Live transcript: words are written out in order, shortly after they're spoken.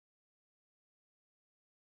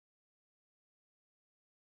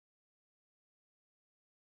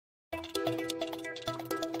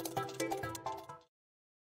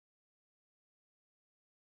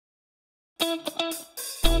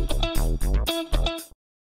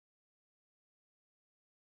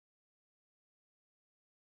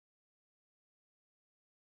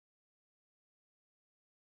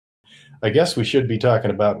I guess we should be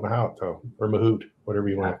talking about Mahout, though, or Mahout, whatever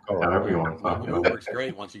you want to call it. However you want to talk about It works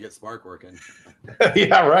great once you get Spark working.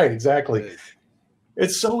 Yeah, right, exactly.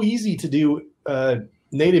 It's so easy to do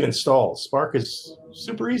native installs. Spark is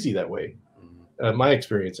super easy that way. My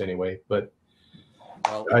experience, anyway. But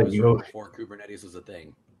well, it was before Kubernetes was a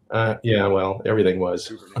thing. Yeah, well, everything was.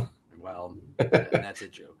 Kubernetes, well, and that's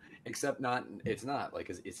it, Joe. Except it's not like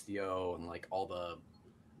Istio and like all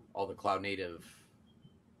the cloud native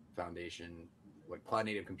foundation, like cloud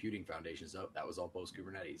native computing foundations. That was all post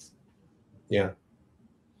Kubernetes. Yeah.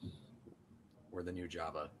 We're the new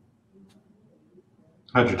Java.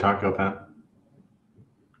 How'd your talk go, Pat?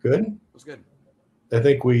 Good. It was good. I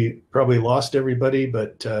think we probably lost everybody,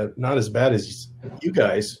 but not as bad as you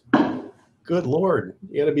guys. Good Lord.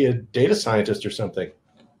 You got to be a data scientist or something.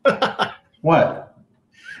 What?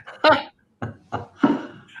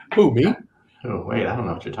 Who, me? Oh, wait, I don't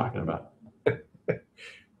know what you're talking about.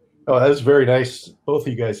 Oh, that was very nice. Both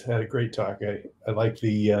of you guys had a great talk. I like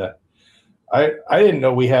the I didn't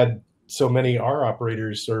know we had so many R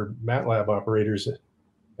operators or MATLAB operators.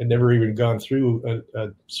 I'd never even gone through a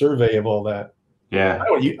survey of all that. Yeah.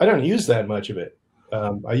 I don't use that much of it.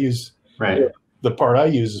 I use the part I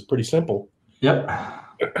use is pretty simple. Yep.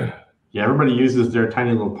 Yeah, everybody uses their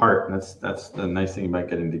tiny little part, and that's the nice thing about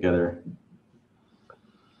getting together.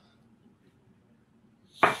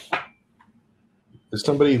 Is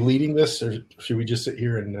somebody leading this, or should we just sit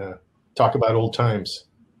here and talk about old times?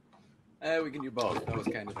 We can do both. That was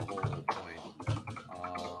kind of the whole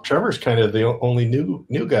point. Trevor's kind of the only new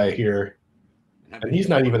guy here, and he's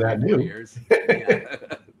not even that new.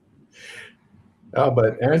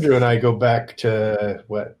 But Andrew and I go back to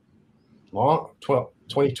what,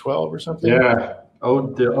 2012 or something? Yeah.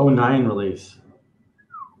 Oh, the 09 release.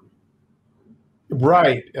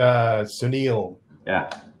 Right. Sunil. Yeah.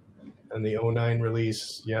 And the 09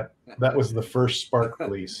 release. Yeah. That was the first Spark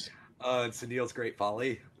release. And Sunil's great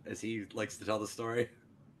folly, as he likes to tell the story.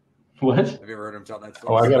 What? Have you ever heard him tell that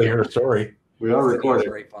story? Oh, I got to hear a story. We all recorded.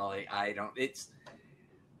 Great folly. I don't.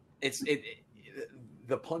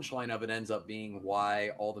 The punchline of it ends up being why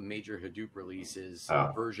all the major Hadoop releases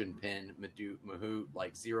version pin Mahout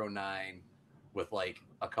like 09 with like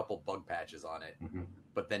a couple bug patches on it,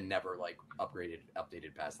 but then never like updated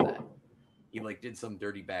past that. He like did some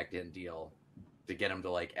dirty back-end deal to get him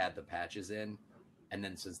to like add the patches in, and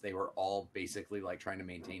then since they were all basically like trying to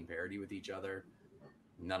maintain parity with each other,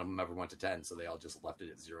 none of them ever went to 10, so they all just left it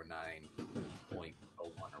at 09.01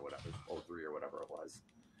 or whatever, 03 or whatever it was.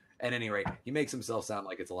 At any rate, he makes himself sound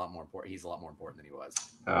like it's a lot more important. He's a lot more important than he was.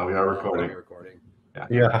 We are recording. Are we recording?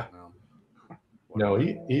 Yeah. No,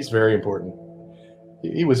 he's very important.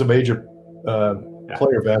 He was a major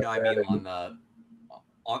player back then. I mean,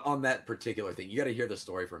 on that particular thing, you got to hear the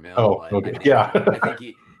story from him. Oh, okay. I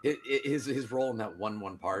think his role in that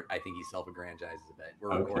one part, I think he self-aggrandizes a bit.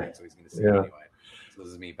 We're recording, so he's going to see it anyway. So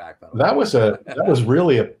this is me backpedaling. That was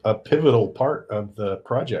really a pivotal part of the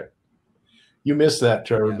project. You missed that,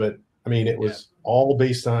 Trevor, but I mean, it was all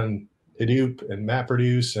based on Hadoop and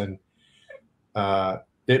MapReduce, and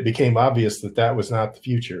it became obvious that was not the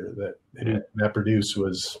future. That Hadoop MapReduce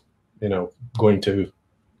was, going to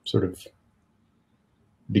sort of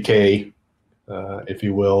decay, if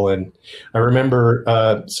you will. And I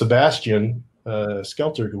remember Sebastian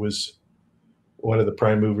Skelter, who was one of the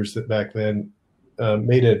prime movers that back then,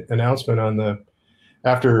 made an announcement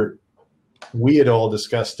after we had all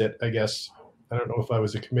discussed it, I guess. I don't know if I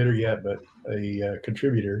was a committer yet, but a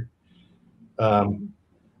contributor.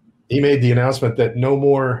 He made the announcement that no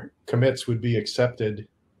more commits would be accepted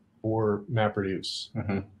for MapReduce.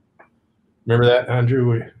 Remember that,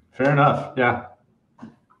 Andrew? Fair enough. Yeah.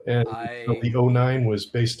 And the 09 was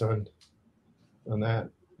based on that.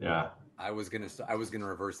 Yeah. I was gonna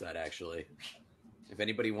reverse that actually. If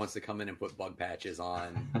anybody wants to come in and put bug patches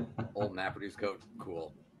on old MapReduce code,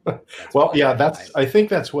 cool. Well, yeah, I think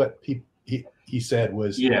that's what he said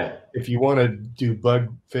was, if you want to do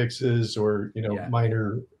bug fixes or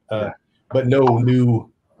minor, but no new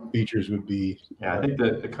features would be. Yeah, I think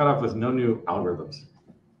the cutoff was no new algorithms.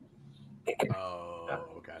 Oh,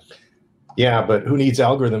 okay. Yeah, but who needs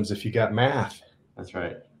algorithms if you got math? That's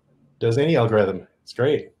right. Does any algorithm? It's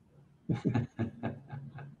great.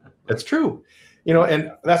 That's true.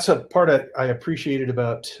 And that's a part I appreciated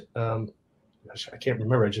about. I can't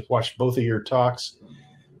remember. I just watched both of your talks.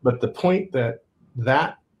 But the point that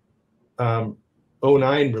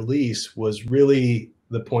 09 release was really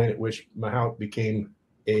the point at which Mahout became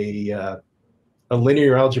a a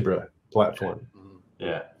linear algebra platform.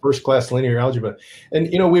 Yeah. First class linear algebra. And,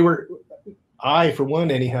 I, for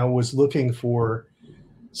one, anyhow, was looking for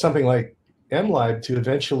something like MLib to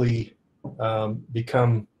eventually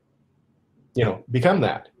become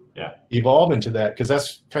that. Yeah. Evolve into that, because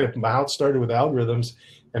that's kind of how it started with algorithms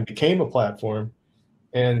and became a platform,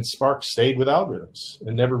 and Spark stayed with algorithms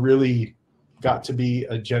and never really got to be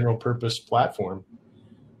a general purpose platform.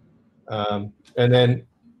 And then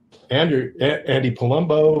Andy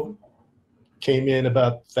Palumbo came in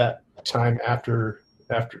about that time after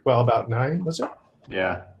about 9, was it?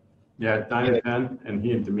 Yeah. Yeah, 9 and 10, and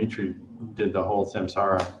he and Dimitri did the whole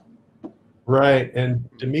Samsara. Right, and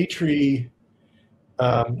Dimitri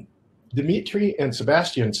and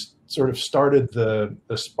Sebastian sort of started the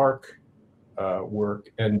Spark work,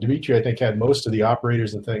 and Dimitri, I think, had most of the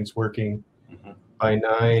operators and things working by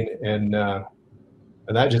 9, and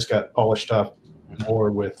that just got polished up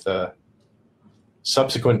more with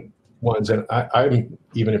subsequent ones. And I'm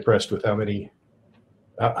even impressed with how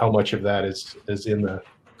much of that is in the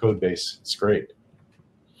code base. It's great.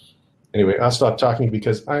 Anyway, I'll stop talking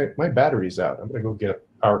because my battery's out. I'm gonna go get a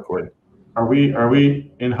power cord. Are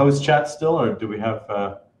we in host chat still, or do we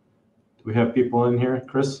have people in here?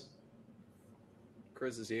 Chris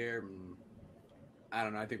is here. I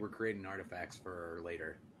don't know. I think we're creating artifacts for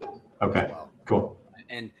later. Okay. Well. Cool.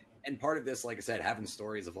 And part of this, like I said, having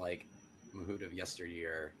stories of like Mahout of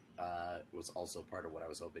Yesteryear was also part of what I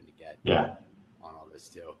was hoping to get. Yeah. On all this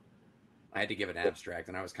too. I had to give an abstract,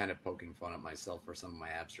 and I was kind of poking fun at myself for some of my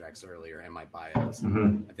abstracts earlier and my bios.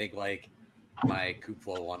 I think like my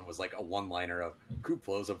Kubeflow one was like a one-liner of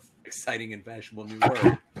Kubeflow's an exciting and fashionable new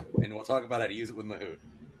word, and we'll talk about how to use it with Mahout.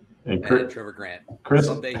 And Trevor Grant. Chris,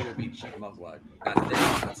 someday he will be chief Musselman. Not today,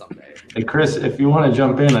 not someday. And Chris, if you want to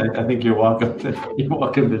jump in, I think you're welcome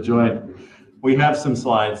to join. We have some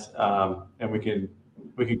slides, and we can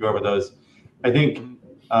go over those. I think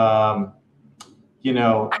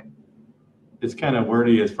it's kind of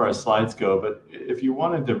wordy as far as slides go, but if you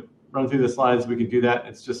wanted to run through the slides, we could do that.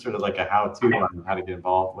 It's just sort of like a how-to on how to get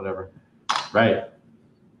involved, whatever. Right.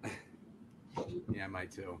 Yeah, I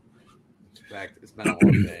might too. In fact, it's been a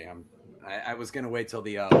long day. I was going to wait till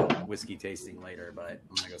the whiskey tasting later, but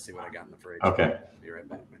I'm going to go see what I got in the fridge. Okay. Be right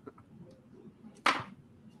back.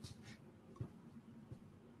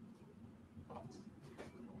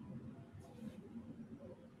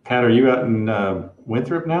 Pat, are you out in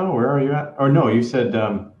Winthrop now? Where are you at? Or no, you said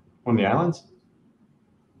one of the islands?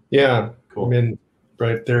 Yeah. Cool. I'm in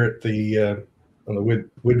right there at the on the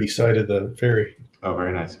Whidbey side of the ferry. Oh,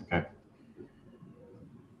 very nice. Okay.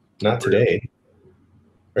 Not today.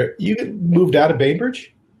 Right. You moved out of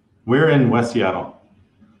Bainbridge? We're in West Seattle.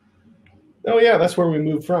 Oh, yeah. That's where we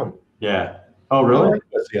moved from. Yeah. Oh, really?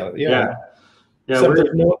 West Seattle. Yeah. Yeah. Except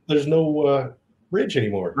there's no bridge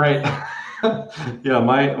anymore. Right. Yeah,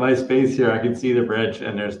 my space here, I can see the bridge,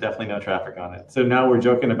 and there's definitely no traffic on it. So now we're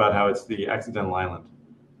joking about how it's the accidental island.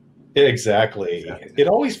 Exactly. It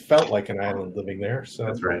always felt like an island living there. So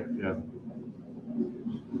that's right. Yeah.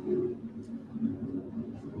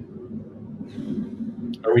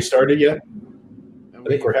 Are we started yet? I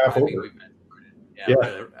think we're half over.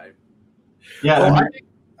 Yeah. Well,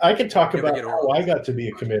 I can talk about how I got to be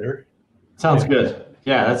a committer. Sounds good.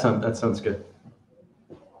 Yeah, that sounds good.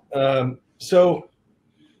 So,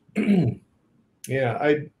 yeah,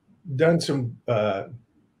 I've done some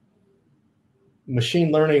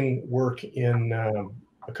machine learning work in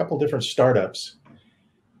a couple different startups,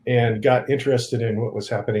 and got interested in what was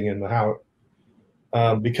happening in Mahout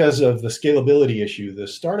because of the scalability issue. The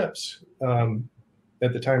startups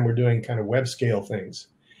at the time were doing kind of web scale things,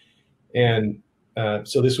 and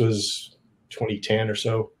so this was 2010 or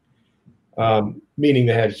so, meaning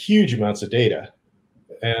they had huge amounts of data.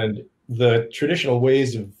 And the traditional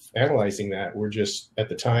ways of analyzing that were just, at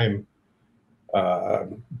the time,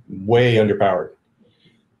 way underpowered.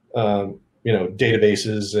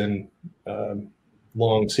 Databases and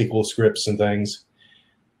long SQL scripts and things,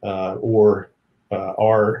 or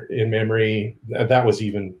R in memory. That was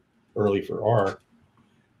even early for R.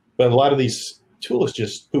 But a lot of these tools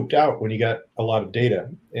just pooped out when you got a lot of data,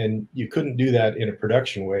 and you couldn't do that in a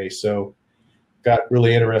production way. So got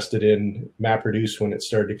really interested in MapReduce when it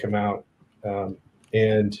started to come out. I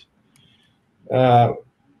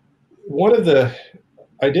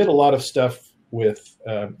did a lot of stuff with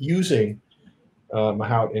using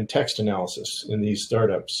Mahout in text analysis in these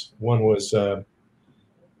startups. One was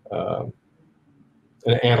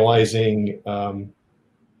analyzing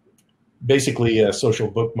basically a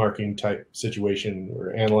social bookmarking type situation.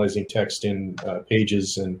 We're analyzing text in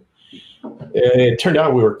pages and it turned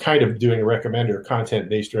out we were kind of doing a recommender,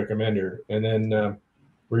 content-based recommender, and then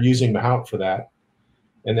we're using Mahout for that,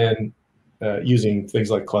 and then using things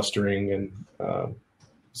like clustering and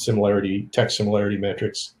text similarity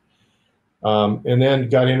metrics, and then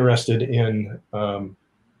got interested in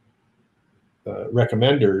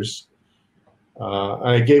recommenders.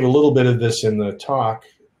 I gave a little bit of this in the talk.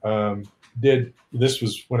 This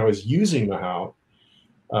was when I was using Mahout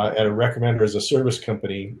at a recommender as a service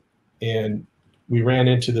company, and we ran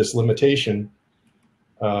into this limitation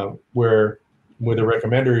where with a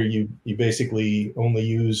recommender, you basically only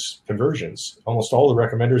use conversions. Almost all the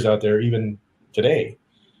recommenders out there, even today,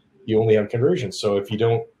 you only have conversions. So if you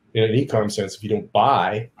don't, in an e-com sense, if you don't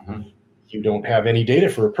buy, you don't have any data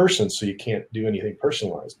for a person, so you can't do anything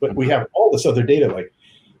personalized. But we have all this other data, like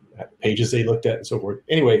pages they looked at and so forth.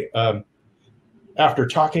 Anyway, after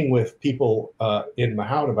talking with people in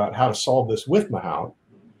Mahout about how to solve this with Mahout,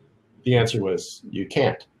 the answer was you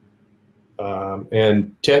can't.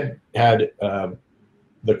 And Ted had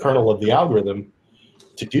the kernel of the algorithm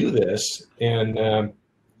to do this. And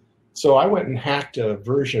so I went and hacked a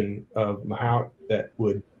version of Mahout that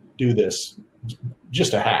would do this,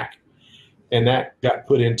 just a hack. And that got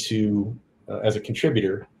put into, as a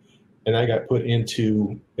contributor, and I got put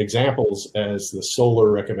into examples as the Solar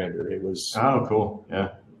recommender. It was cool. Yeah.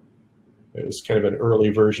 It was kind of an early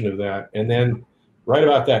version of that. And then right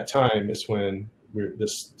about that time is when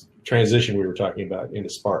this transition we were talking about into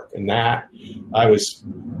Spark. And that, I was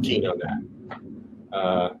keen on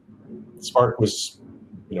that. Spark was,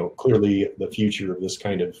 clearly the future of this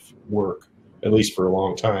kind of work, at least for a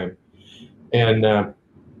long time. And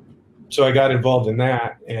so I got involved in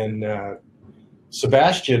that, and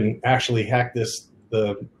Sebastian actually hacked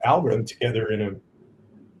the algorithm together in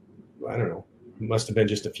I don't know, it must have been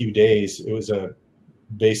just a few days. It was a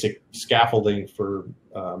basic scaffolding for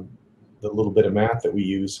the little bit of math that we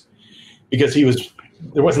use, because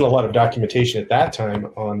there wasn't a lot of documentation at that time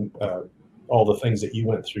on all the things that you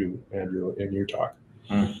went through, Andrew, in your talk.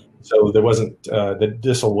 So there wasn't, the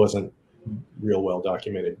DISL wasn't real well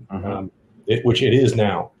documented, which it is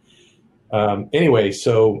now. Anyway,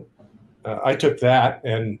 so I took that,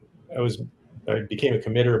 and I became a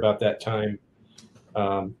committer about that time,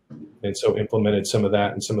 and so implemented some of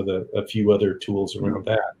that and a few other tools around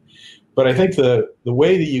that. But I think the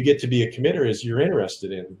way that you get to be a committer is you're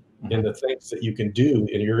interested in the things that you can do,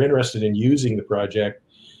 and you're interested in using the project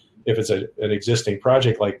if it's an existing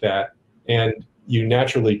project like that, and you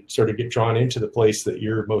naturally sort of get drawn into the place that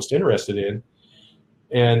you're most interested in,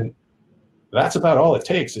 and that's about all it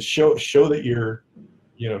takes, is show that you're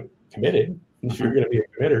committed, if you're going to be a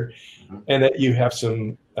committer, and that you have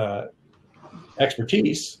some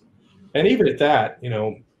expertise. And even at that,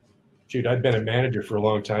 shoot, I'd been a manager for a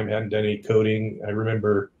long time, hadn't done any coding. I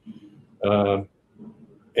remember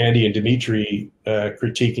Andy and Dimitri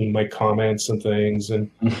critiquing my comments and things, and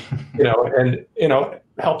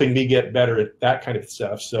helping me get better at that kind of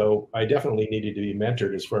stuff. So I definitely needed to be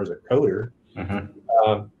mentored as far as a coder.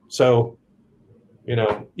 So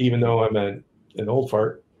even though I'm an old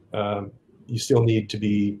fart, you still need to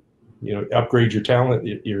be, upgrade your talent,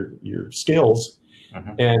 your skills,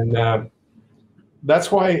 and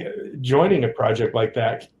that's why joining a project like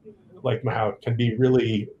that, like Mahout, can be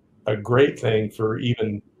really a great thing for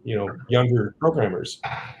even younger programmers,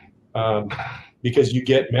 because you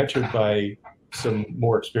get mentored by some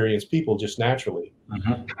more experienced people just naturally.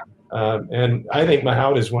 And I think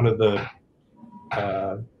Mahout is one of the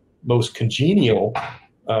most congenial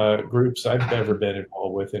groups I've ever been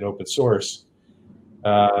involved with in open source.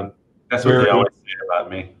 That's what they always say about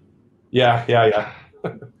me. Yeah.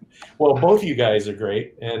 Well, both of you guys are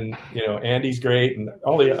great, and Andy's great, and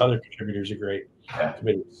all the other contributors are great.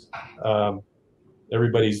 Committees.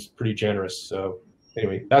 Everybody's pretty generous. So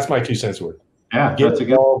anyway, that's my 2 cents worth. Yeah, get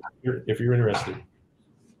involved if you're interested.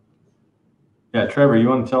 Yeah, Trevor, you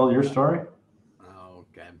want to tell your story? Oh,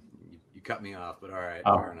 okay. You cut me off, but all right,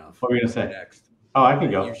 fair enough. What were you gonna say? Next. Oh, I can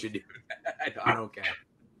go. You should do that. I don't care.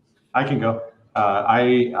 I can go.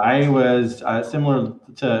 I was similar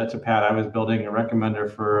to Pat. I was building a recommender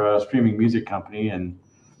for a streaming music company and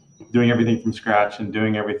doing everything from scratch and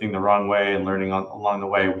doing everything the wrong way and learning along the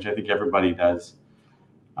way, which I think everybody does.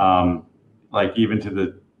 Like even to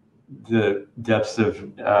the depths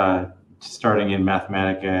of starting in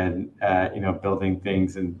Mathematica and building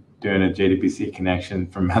things and doing a JDBC connection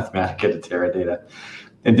from Mathematica to Teradata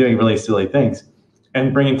and doing really silly things.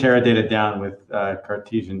 And bringing Teradata down with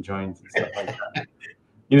Cartesian joins and stuff like that.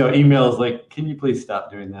 Emails like, can you please stop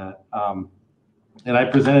doing that? And I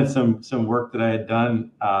presented some work that I had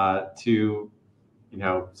done to,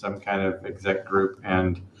 some kind of exec group,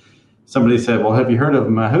 and somebody said, well, have you heard of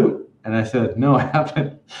Mahout? And I said, no, I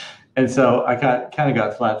haven't. And so I kind of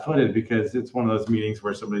got flat-footed, because it's one of those meetings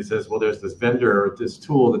where somebody says, well, there's this vendor or this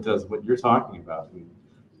tool that does what you're talking about. And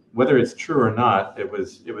whether it's true or not, it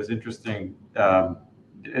was interesting.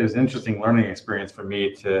 It was an interesting learning experience for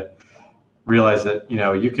me to realize that, you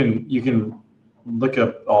know, you can look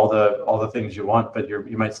up all the things you want, but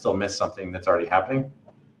you might still miss something that's already happening.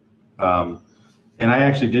 And I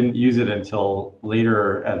actually didn't use it until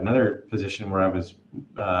later at another position where I was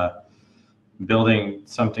building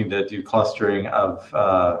something to do clustering of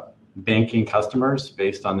banking customers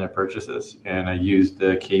based on their purchases. And I used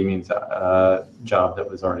the K-means job that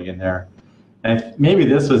was already in there. And maybe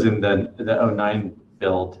this was in the 09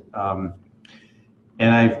 build. And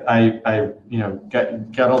I you know,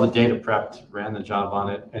 got all the data prepped, ran the job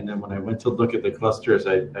on it. And then when I went to look at the clusters,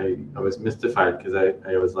 I was mystified, because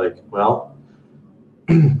I was like, well,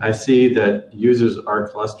 I see that users are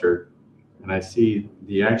clustered, and I see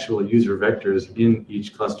the actual user vectors in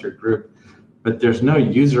each clustered group, but there's no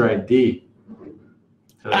user ID.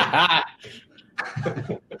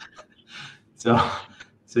 So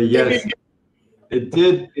yes, it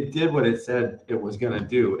did what it said it was going to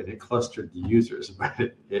do, and it clustered the users, but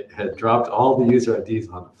it had dropped all the user IDs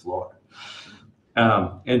on the floor.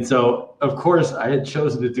 And so, of course, I had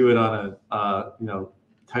chosen to do it on a you know,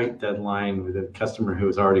 tight deadline with a customer who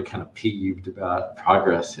was already kind of peeved about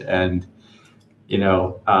progress. And you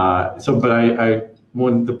know, but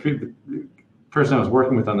when the person I was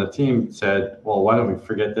working with on the team said, well, why don't we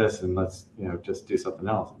forget this and let's, you know, just do something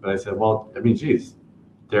else. But I said, well, I mean, geez,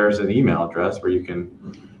 there's an email address where you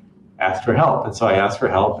can ask for help. And so I asked for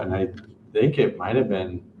help, and I think it might have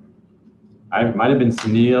been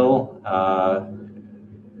Sunil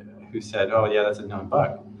who said, oh yeah, that's a known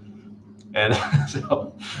bug. And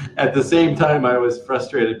so at the same time, I was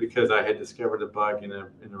frustrated because I had discovered a bug in a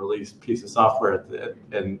released piece of software,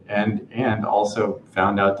 and also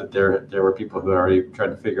found out that there were people who already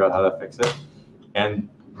tried to figure out how to fix it. And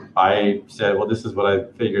I said, well, this is what I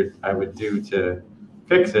figured I would do to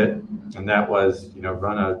fix it, and that was, you know,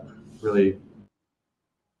 run a really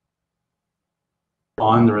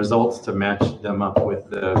on the results to match them up with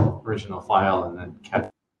the original file, and then catch.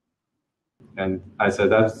 And I said,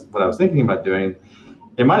 that's what I was thinking about doing.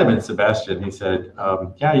 It might have been Sebastian. He said,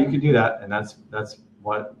 yeah, you could do that. And that's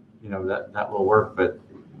what, you know, that will work, but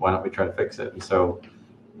why don't we try to fix it? And so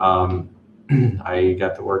I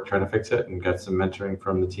got to work trying to fix it, and got some mentoring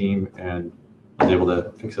from the team, and was able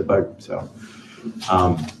to fix a bug. So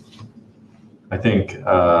I think,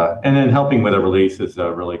 and then helping with a release is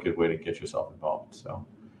a really good way to get yourself involved. So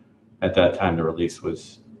at that time, the release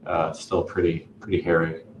was still pretty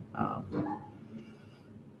hairy.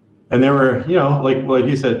 And there were, you know, like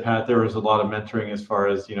you said, Pat, there was a lot of mentoring as far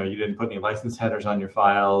as, you know, you didn't put any license headers on your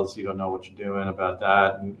files. You don't know what you're doing about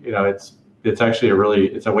that. And, you know, it's actually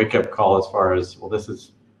it's a wake up call as far as, well, this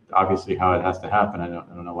is obviously how it has to happen. I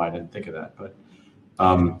don't know why I didn't think of that, but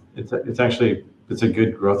it's a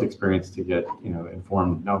good growth experience to get, you know,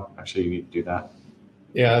 informed. No, actually you need to do that.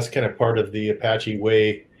 Yeah. That's kind of part of the Apache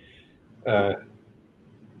way,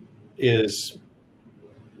 is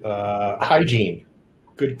hygiene.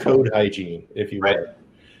 Good code hygiene, if you will.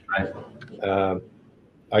 Right.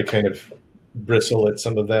 I kind of bristle at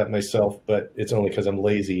some of that myself, but it's only because I'm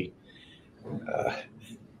lazy.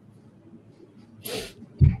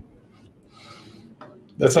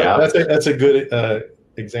 That's a good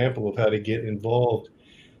example of how to get involved.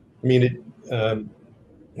 I mean, on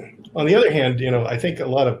the other hand, you know, I think a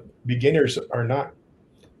lot of beginners are not.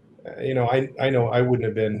 You know, I know I wouldn't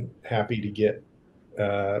have been happy to get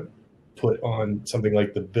put on something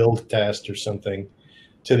like the build test or something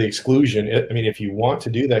to the exclusion. I mean, if you want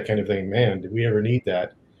to do that kind of thing, man, do we ever need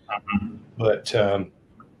that? But I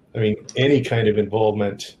mean, any kind of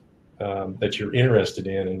involvement that you're interested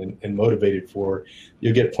in and motivated for,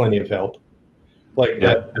 you'll get plenty of help. Like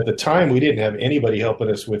at the time, we didn't have anybody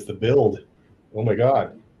helping us with the build. Oh my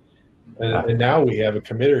God. And now we have a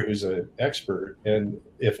committer who's an expert, and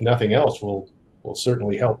if nothing else, will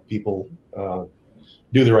certainly help people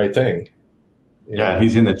do the right thing. Yeah,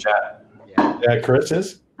 he's in the chat. Yeah, Chris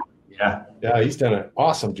is? Yeah. Yeah, he's done an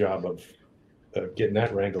awesome job of getting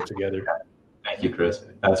that wrangled together. Thank you, Chris.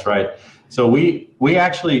 That's right. So we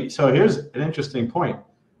actually, so here's an interesting point.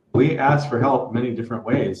 We asked for help many different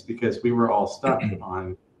ways because we were all stuck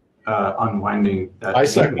on unwinding that. I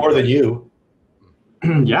suck more than you.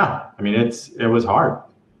 Yeah, I mean, it was hard.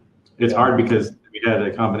 It's hard because we had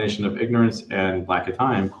a combination of ignorance and lack of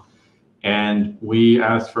time. And we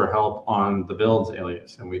asked for help on the builds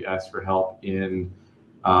alias, and we asked for help in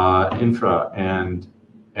infra, and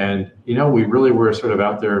you know, we really were sort of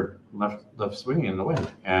out there left swinging in the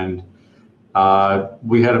wind. And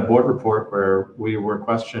we had a board report where we were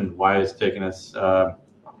questioned why it's taken us, a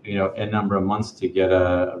number of months to get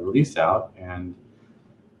a release out. And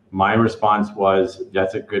my response was,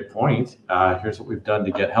 that's a good point. Here's what we've done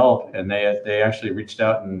to get help. And they actually reached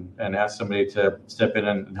out and asked somebody to step in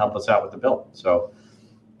and help us out with the build. So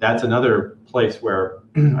that's another place where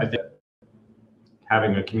I think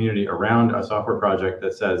having a community around a software project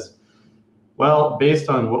that says, well, based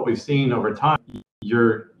on what we've seen over time,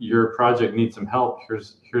 your project needs some help.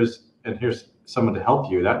 Here's someone to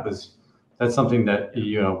help you. That's something that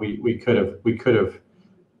we could have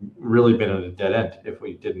really been at a dead end if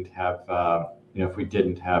we didn't have the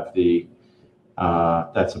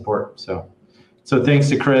that support. So thanks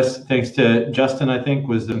to Chris, thanks to Justin, I think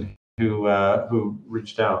was who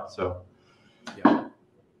reached out. So yeah.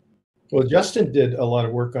 Well, Justin did a lot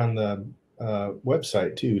of work on the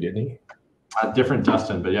website too, didn't he? Different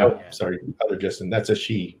Justin, but yeah. Oh, sorry, other Justin. That's a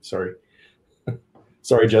she. Sorry.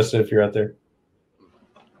 Sorry, Justin, if you're out there.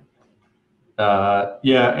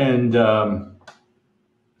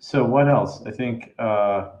 So what else? I think,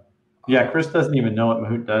 Chris doesn't even know what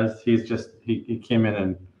Mahout does. He came in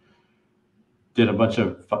and did a bunch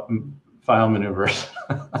of file maneuvers,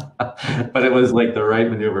 but it was like the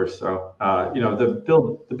right maneuvers. So,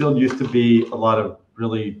 the build used to be a lot of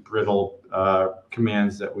really brittle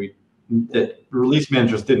commands that release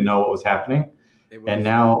managers didn't know what was happening. And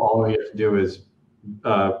now all we have to do is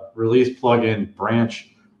release plugin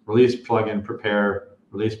branch, release plugin prepare,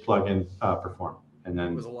 release plugin perform. And then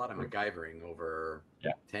it was a lot of MacGyvering over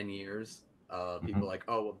 10 years. People like,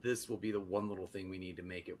 oh, well, this will be the one little thing we need to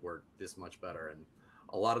make it work this much better. And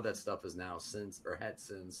a lot of that stuff is now had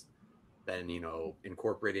since been,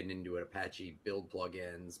 incorporated into Apache build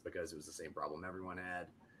plugins because it was the same problem everyone had.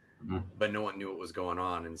 But no one knew what was going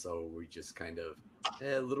on. And so we just kind of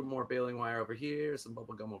a little more baling wire over here, some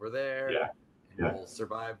bubble gum over there. And we'll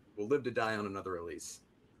survive. We'll live to die on another release.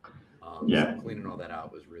 So cleaning all that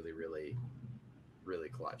out was really, really, really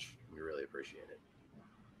clutch. We really appreciate it.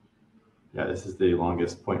 Yeah, this is the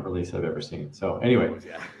longest point release I've ever seen. So anyway,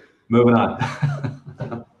 moving on.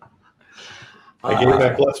 I gave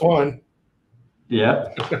that +1.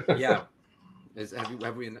 Yeah. Yeah.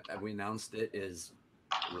 Have we announced it is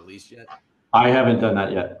released yet? I haven't done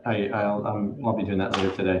that yet. I'll be doing that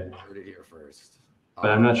later today. Heard it here first.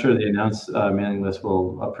 But I'm not sure the announced mailing list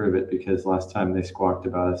will approve it because last time they squawked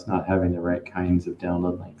about us not having the right kinds of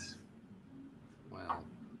download links. Well,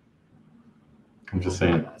 I'm just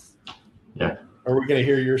saying. Yeah. Are we going to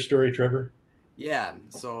hear your story, Trevor? Yeah.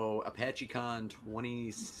 So ApacheCon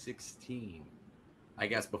 2016. I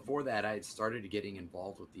guess before that, I had started getting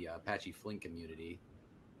involved with the Apache Flink community,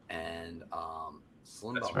 and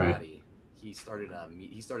Slim Balmati, he started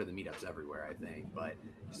the meetups everywhere, I think, but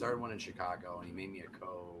he started one in Chicago, and he made me a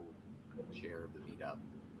co-chair of the meetup.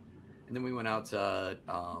 And then we went out to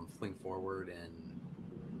Flink Forward in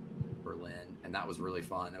Berlin, and that was really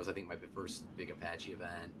fun. That was, I think, my first big Apache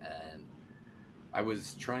event, and I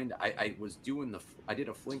was trying to, I did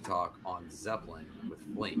a Flink talk on Zeppelin with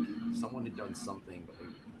Flink. Someone had done something, but we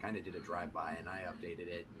kind of did a drive-by, and I updated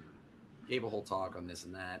it and gave a whole talk on this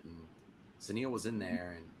and that. And Sunil was in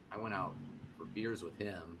there, and I went out for beers with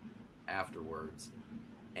him afterwards.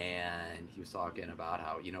 And he was talking about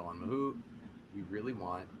how, on Mahout, we really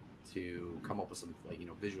want to come up with some,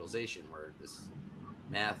 visualization where this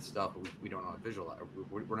math stuff, we don't know how to visualize.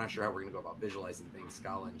 We're not sure how we're going to go about visualizing things.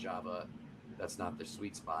 Scala and Java, that's not their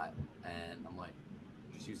sweet spot. And I'm like,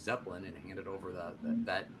 just use Zeppelin and hand it over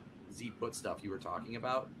that Z put stuff you were talking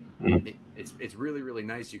about. It's really, really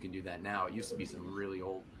nice. You can do that now. It used to be some really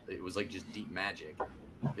old, it was like just deep magic.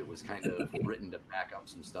 It was kind of written to back up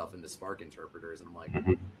some stuff into Spark interpreters. And I'm like,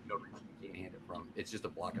 no reason you can't hand it from, it's just a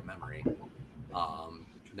block of memory.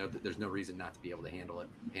 There's no reason not to be able to hand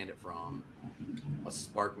it from a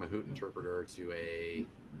Spark Mahout interpreter to a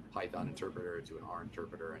Python interpreter to an R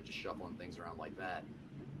interpreter and just shuffling things around like that.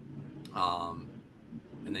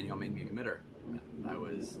 And then y'all made me a committer.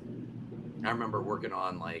 I remember working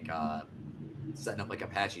on setting up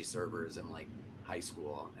Apache servers in high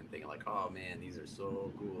school and thinking oh man, these are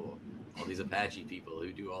so cool. All these Apache people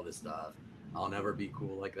who do all this stuff. I'll never be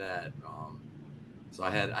cool like that. So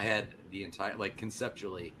I had the entire,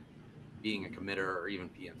 conceptually, being a committer or even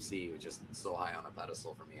PMC was just so high on a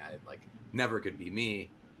pedestal for me. I never could be me.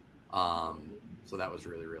 So that was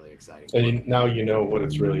really, really exciting. And now you know what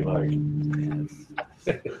it's really like.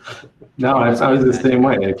 Yes. No, I was the same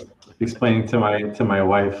way. Explaining to my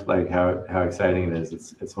wife how exciting it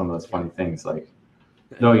is. It's one of those fun things.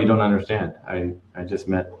 No, you don't understand. I just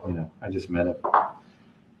met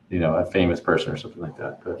a famous person or something like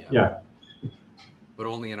that. But yeah. But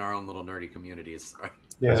only in our own little nerdy communities.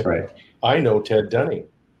 Yeah, that's right. I know Ted Dunning.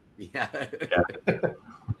 Yeah.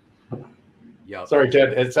 Yep. Sorry,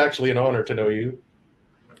 Ted. It's actually an honor to know you.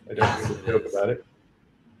 I don't mean to joke about it.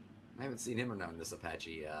 I haven't seen him around this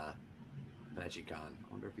ApacheCon. I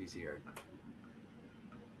wonder if he's here.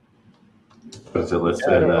 Was it listed?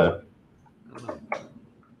 I don't know.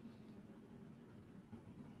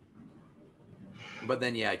 But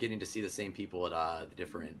then, getting to see the same people at the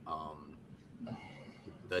different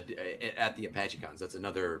at the ApacheCons. That's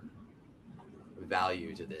another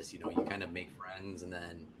value to this. You kind of make friends, and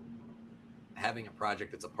then having a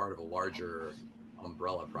project that's a part of a larger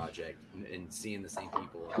umbrella project, and seeing the same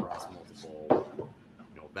people across multiple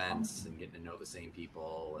events, and getting to know the same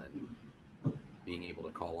people, and being able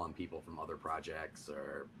to call on people from other projects,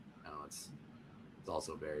 or it's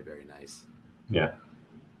also very, very nice. Yeah.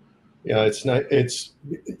 Yeah, it's not. It's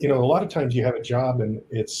a lot of times you have a job and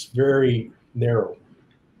it's very narrow.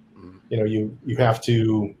 Mm-hmm. You have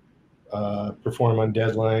to perform on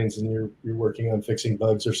deadlines, and you're working on fixing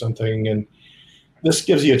bugs or something, and this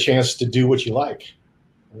gives you a chance to do what you like.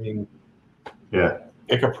 I mean,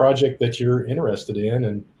 pick a project that you're interested in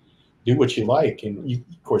and do what you like. And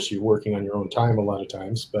of course, you're working on your own time a lot of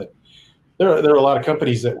times, but there are a lot of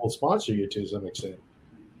companies that will sponsor you to some extent.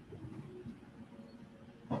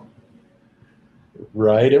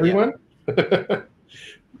 Right, everyone? Yeah.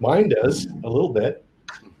 Mine does a little bit.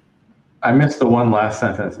 I missed the one last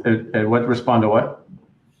sentence. What respond to what?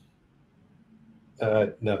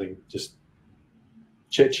 Nothing. Just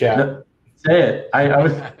chit chat. Say it. I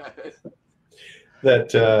was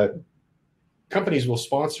that companies will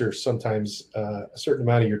sponsor sometimes a certain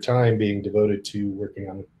amount of your time being devoted to working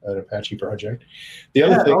on an Apache project. The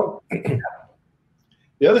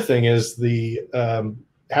other thing is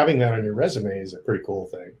having that on your resume is a pretty cool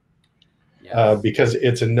thing. Yes. Because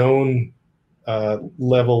it's a known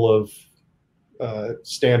level of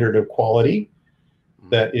standard of quality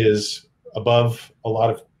that is above a lot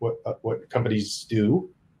of what companies do.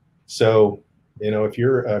 So, if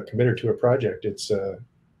you're a committer to a project, it's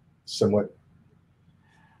somewhat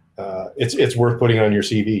it's worth putting on your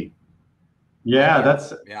CV. Yeah,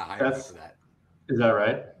 that's that. Is that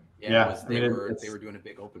right? Yeah. They were doing a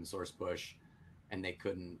big open source push, and they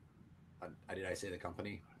couldn't. Did I say the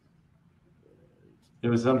company? It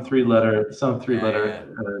was some three-letter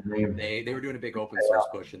name. They were doing a big open source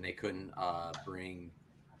push, and they couldn't bring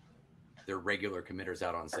their regular committers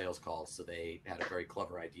out on sales calls, so they had a very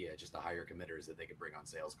clever idea just to hire committers that they could bring on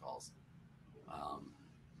sales calls.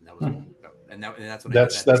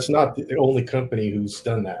 That's not the only company who's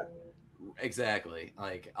done that. Exactly.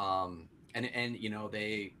 Like I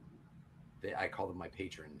call them my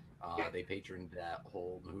patron. They patroned that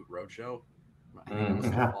whole Mahout Roadshow. I think it was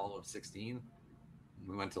the fall of 2016.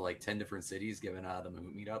 We went to like 10 different cities giving the Mahout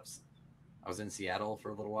meetups. I was in Seattle for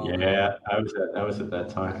a little while. Yeah, I was at that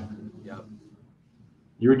time. Yep.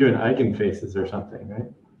 You were doing Eigen Faces or something,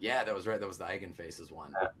 right? Yeah, that was right. That was the Eigen Faces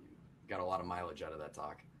one. Yeah. Got a lot of mileage out of that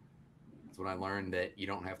talk. That's when I learned that you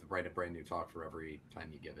don't have to write a brand new talk for every time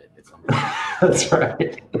you give it. It's That's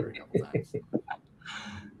right. A couple times.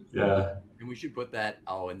 Yeah. And we should put that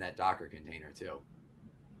in that Docker container too,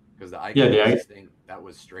 because the Eigen Faces thing that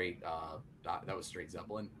was straight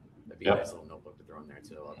Zeppelin. That'd be a nice little notebook to throw in there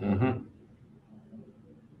too. Mm-hmm.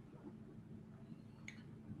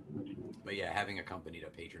 But yeah, having a company to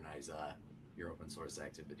patronize your open source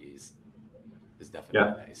activities is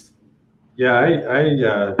definitely nice. Yeah,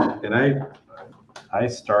 I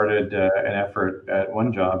started an effort at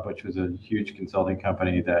one job, which was a huge consulting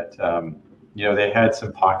company that they had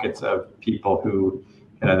some pockets of people who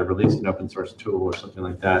had either released an open source tool or something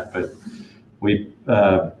like that. But we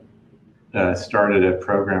started a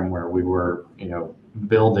program where we were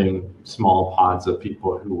building small pods of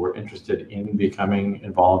people who were interested in becoming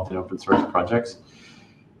involved in open source projects,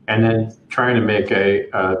 and then trying to make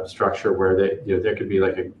a structure where there could be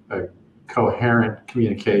like a coherent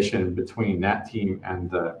communication between that team and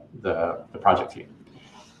the project team.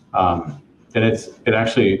 And it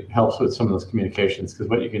actually helps with some of those communications, because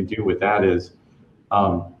what you can do with that is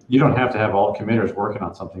you don't have to have all committers working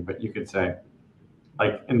on something, but you could say,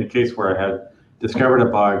 like in the case where I had discovered a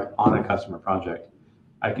bug on a customer project,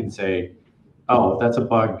 I can say, oh, that's a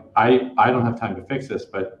bug. I don't have time to fix this,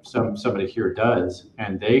 but somebody here does.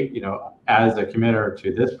 And they, as a committer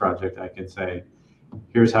to this project, I can say,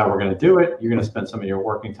 here's how we're going to do it. You're going to spend some of your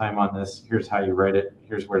working time on this. Here's how you write it.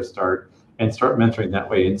 Here's where to start, and start mentoring that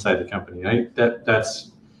way inside the company.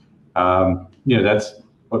 That's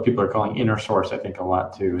what people are calling inner source, I think, a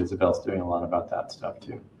lot too. Isabel's doing a lot about that stuff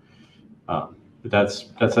too. But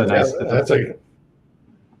that's a nice.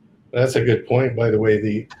 That's a good point. By the way,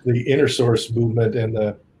 the inner source movement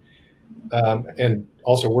and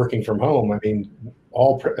also working from home. I mean,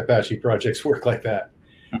 all Apache projects work like that.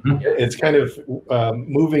 Mm-hmm. It's kind of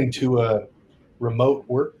moving to a remote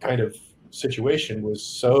work kind of situation was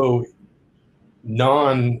so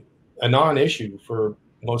a non-issue for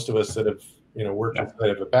most of us that have worked inside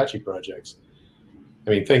of Apache projects. I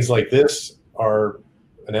mean, things like this are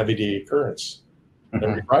an everyday occurrence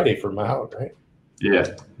every Friday for Mahout, right?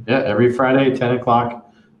 Yeah, every Friday, 10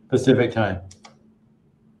 o'clock Pacific time.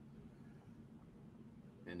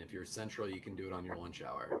 And if you're central, you can do it on your lunch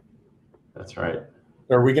hour. That's right.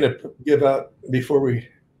 Are we going to give out, before we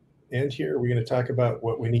end here, are we going to talk about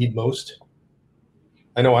what we need most?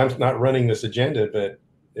 I know I'm not running this agenda, but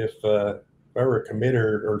if I were a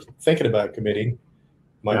committer or thinking about committing,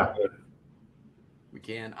 we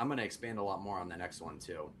can. I'm going to expand a lot more on the next one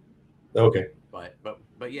too. Okay.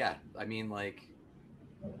 But yeah, I mean, like,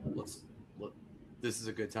 this is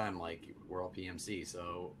a good time. Like, we're all PMC.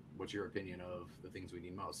 So what's your opinion of the things we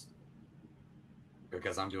need most?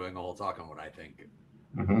 Because I'm doing a whole talk on what I think.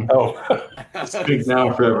 Mm-hmm. Oh, speak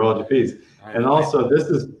now, Trevor. Hold your peace. And also, this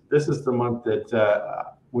is the month that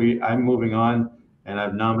I'm moving on, and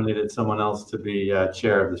I've nominated someone else to be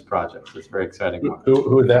chair of this project. So it's a very exciting one.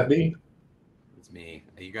 Who would that be? It's me.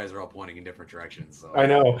 You guys are all pointing in different directions. So I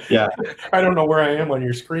know. Yeah. I don't know where I am on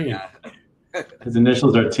your screen. Yeah. His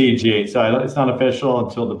initials are TG, so it's not official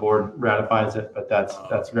until the board ratifies it. But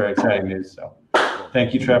that's very exciting news. So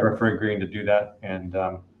thank you, Trevor, for agreeing to do that. And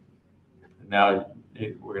now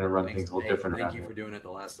we're going to run things a little different. Thank you for doing it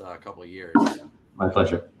the last couple of years. My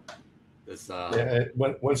pleasure.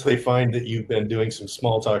 Once they find that you've been doing some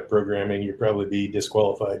small talk programming, you'll probably be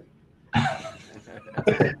disqualified.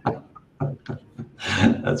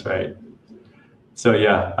 That's right. So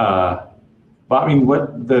but I mean,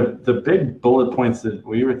 what the big bullet points that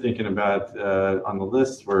we were thinking about on the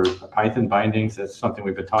list were Python bindings. That's something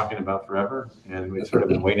we've been talking about forever, and we've sort of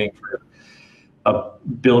been waiting for a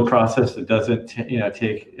build process that doesn't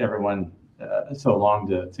take everyone so long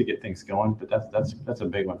to get things going. But that's a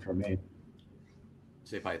big one for me.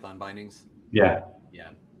 Say Python bindings. Yeah,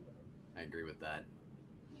 I agree with that.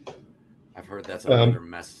 I've heard that's another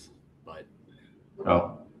mess, but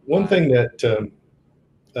one thing that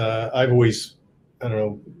I've always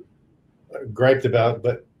griped about,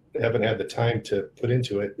 but haven't had the time to put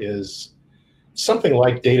into it, is something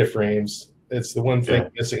like data frames. It's the one thing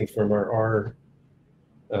missing from our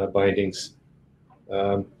bindings.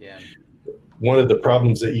 One of the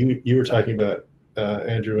problems that you were talking about,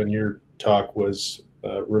 Andrew, in your talk was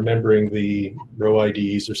remembering the row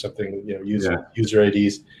IDs or something, user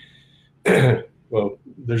IDs. Well,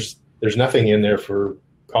 there's nothing in there for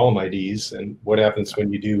column IDs, and what happens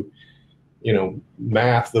when you do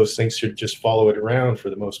math? Those things should just follow it around for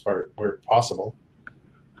the most part where possible.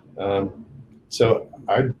 So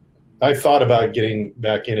I thought about getting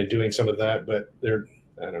back in and doing some of that, but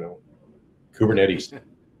I don't know, Kubernetes.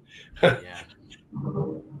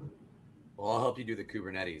 Well, I'll help you do the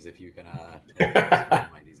Kubernetes if you can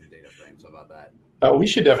IDs and data frames. How about that? We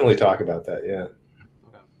should definitely talk about that. Yeah.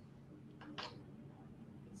 Okay.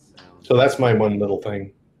 So that's my one little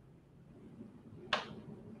thing.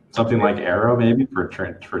 Something like Arrow, maybe for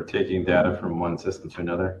taking data from one system to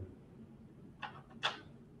another.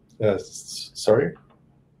 Sorry.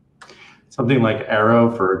 Something like Arrow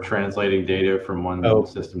for translating data from one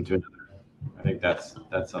system to another. I think that's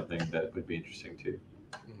something that would be interesting too.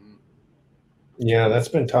 Yeah, that's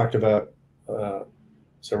been talked about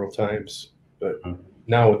several times, but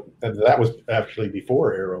now that was actually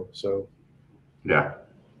before Arrow. So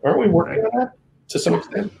aren't we working on that to some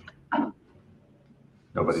extent?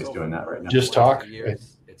 Nobody's doing that right now. Just talk.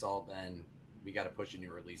 Years, it's all been, we got to push a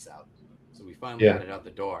new release out. So we finally got it out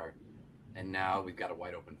the door, and now we've got a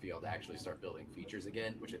wide open field to actually start building features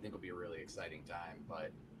again, which I think will be a really exciting time.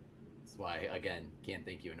 But that's why, again, can't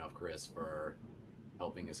thank you enough, Chris, for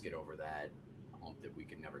helping us get over that hump that we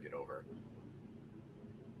could never get over.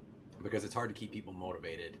 Because it's hard to keep people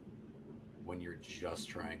motivated when you're just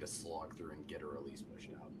trying to slog through and get a release pushed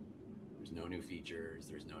out. There's no new features.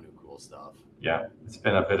 There's no new cool stuff. Yeah, it's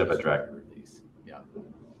been a bit of a drag. Yeah.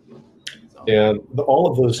 So. And all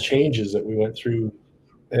of those changes that we went through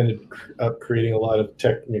ended up creating a lot of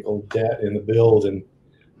technical debt in the build, and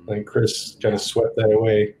Chris kind of swept that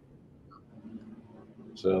away.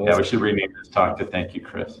 So we should rename this talk to "Thank You,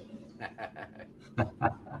 Chris."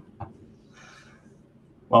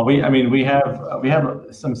 Well, we have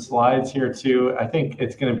some slides here too. I think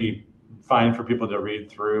it's going to be fine for people to read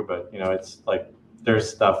through, but it's like there's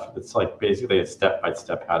stuff that's like basically a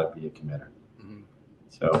step-by-step how to be a committer.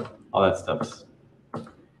 So all that stuff's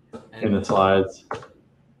in the slides.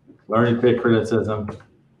 Learning to take criticism.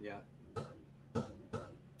 Yeah.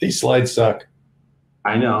 These slides suck.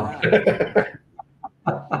 I know.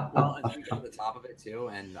 Well, and you get to the top of it too,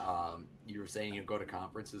 and you were saying you go to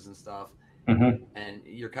conferences and stuff, and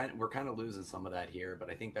we're kind of losing some of that here, but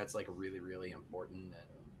I think that's like really, really important. And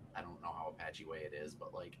I don't know how Apache way it is,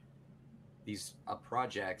 but like these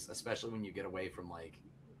projects, especially when you get away from like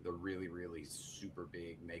the really, really super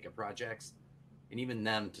big mega projects, and even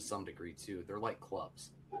them to some degree too, they're like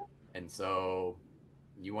clubs, and so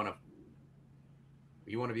you want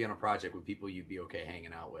to be on a project with people you'd be okay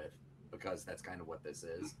hanging out with, because that's kind of what this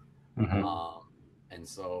is. And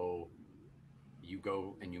so you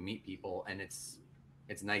go and you meet people, and it's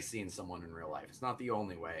nice seeing someone in real life. It's not the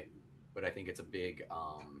only way, but I think it's a big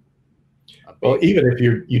well, even if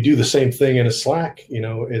you do the same thing in a Slack, you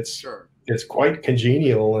know, it's quite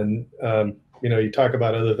congenial, and you know, you talk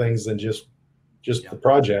about other things than just the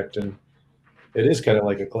project, and it is kind of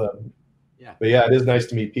like a club. Yeah. But yeah, it is nice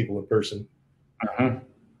to meet people in person.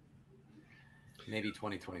 Maybe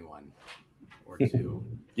 2021 or two.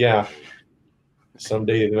 Yeah.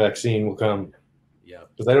 Someday the vaccine will come. Yeah.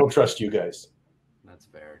 Because I don't trust you guys. That's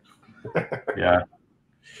fair. Yeah.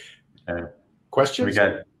 Questions?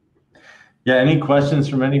 Any questions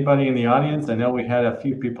from anybody in the audience? I know we had a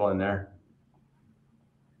few people in there.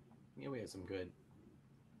 Yeah, we had some good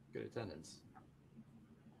attendance.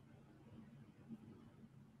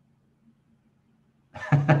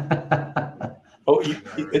 Oh,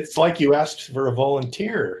 it's like you asked for a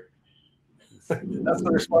volunteer. That's the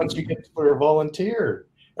response you get for a volunteer.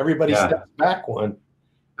 Everybody steps back one.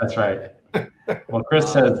 That's right. Well,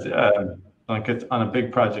 Chris says on a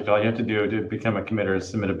big project, all you have to do to become a committer is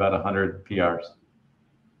submit about 100 PRs.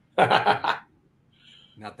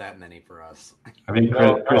 Not that many for us. I think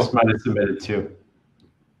Chris might have submitted 2,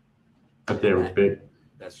 but they were big.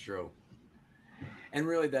 That's true. And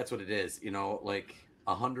really, that's what it is. You know, like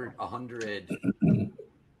 100.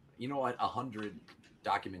 You know what? 100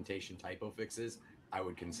 documentation typo fixes, I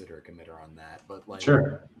would consider a committer on that. But like 1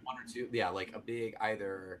 or 2, like a big,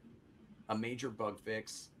 either a major bug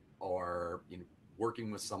fix or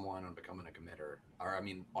working with someone on becoming a committer, or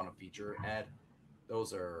on a feature ad.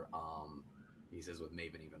 Those are he says with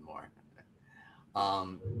Maven even more.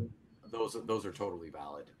 Those are totally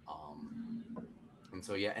valid. And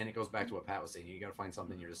so and it goes back to what Pat was saying. You got to find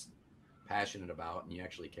something you're just passionate about and you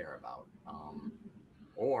actually care about.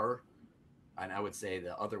 And I would say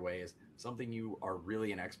the other way is something you are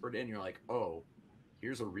really an expert in. You're like, oh,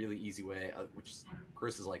 here's a really easy way, which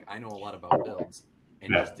Chris is like, I know a lot about builds,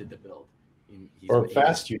 and just did the build. Or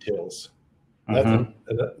fast utils.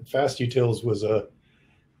 Fast utils was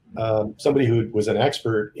somebody who was an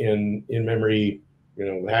expert in memory,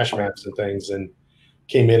 hash maps and things, and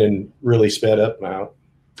came in and really sped up Mahout.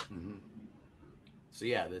 So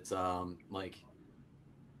yeah, that's like.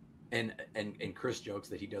 And Chris jokes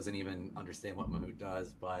that he doesn't even understand what Mahout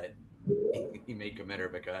does, but he made committer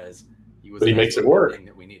because he makes it work.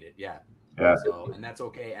 That we needed, yeah. So, and that's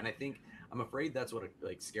okay. And I'm afraid that's what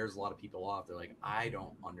scares a lot of people off. They're like, I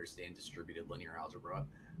don't understand distributed linear algebra.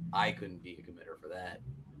 I couldn't be a committer for that.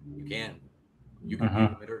 You can be a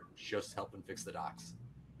committer just helping fix the docs.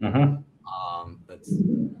 That's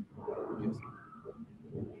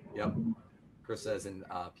yep. Chris says in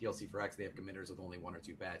PLC for X they have committers with only 1 or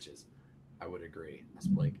 2 patches. I would agree.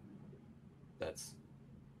 That's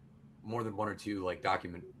more than 1 or 2 like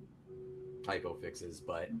document typo fixes,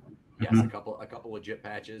 but yes, a couple legit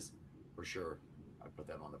patches for sure. I'd put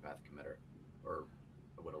them on the path committer, or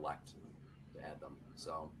I would elect to add them.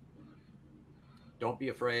 So don't be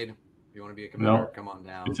afraid. If you want to be a committer, come on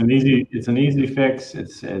down. It's an easy fix.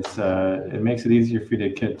 It makes it easier for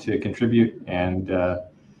you to contribute, and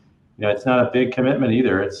it's not a big commitment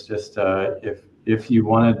either. It's just if you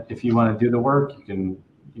want to do the work, you can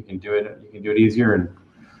do it. You can do it easier and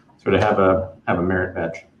sort of have a merit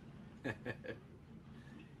badge.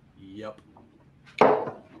 Yep.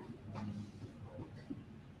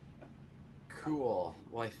 Cool.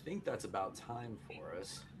 Well, I think that's about time for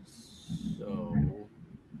us. So,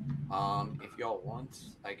 if y'all want,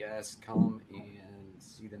 I guess, come and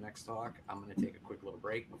see the next talk. I'm going to take a quick little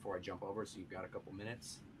break before I jump over, so you've got a couple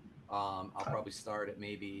minutes. I'll probably start at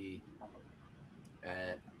maybe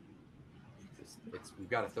we've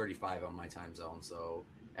got a 35 on my time zone, so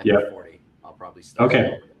at 40, I'll probably start.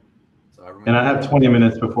 Okay. So and I have 20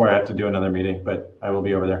 minutes before I have to do another meeting, but I will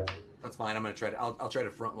be over there. That's fine. I'm gonna try to. I'll try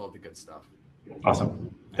to front load the good stuff.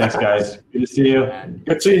 Awesome. Thanks, guys. Good to see you.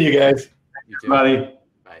 Good seeing you guys. You too. Buddy.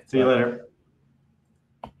 Bye. See you later.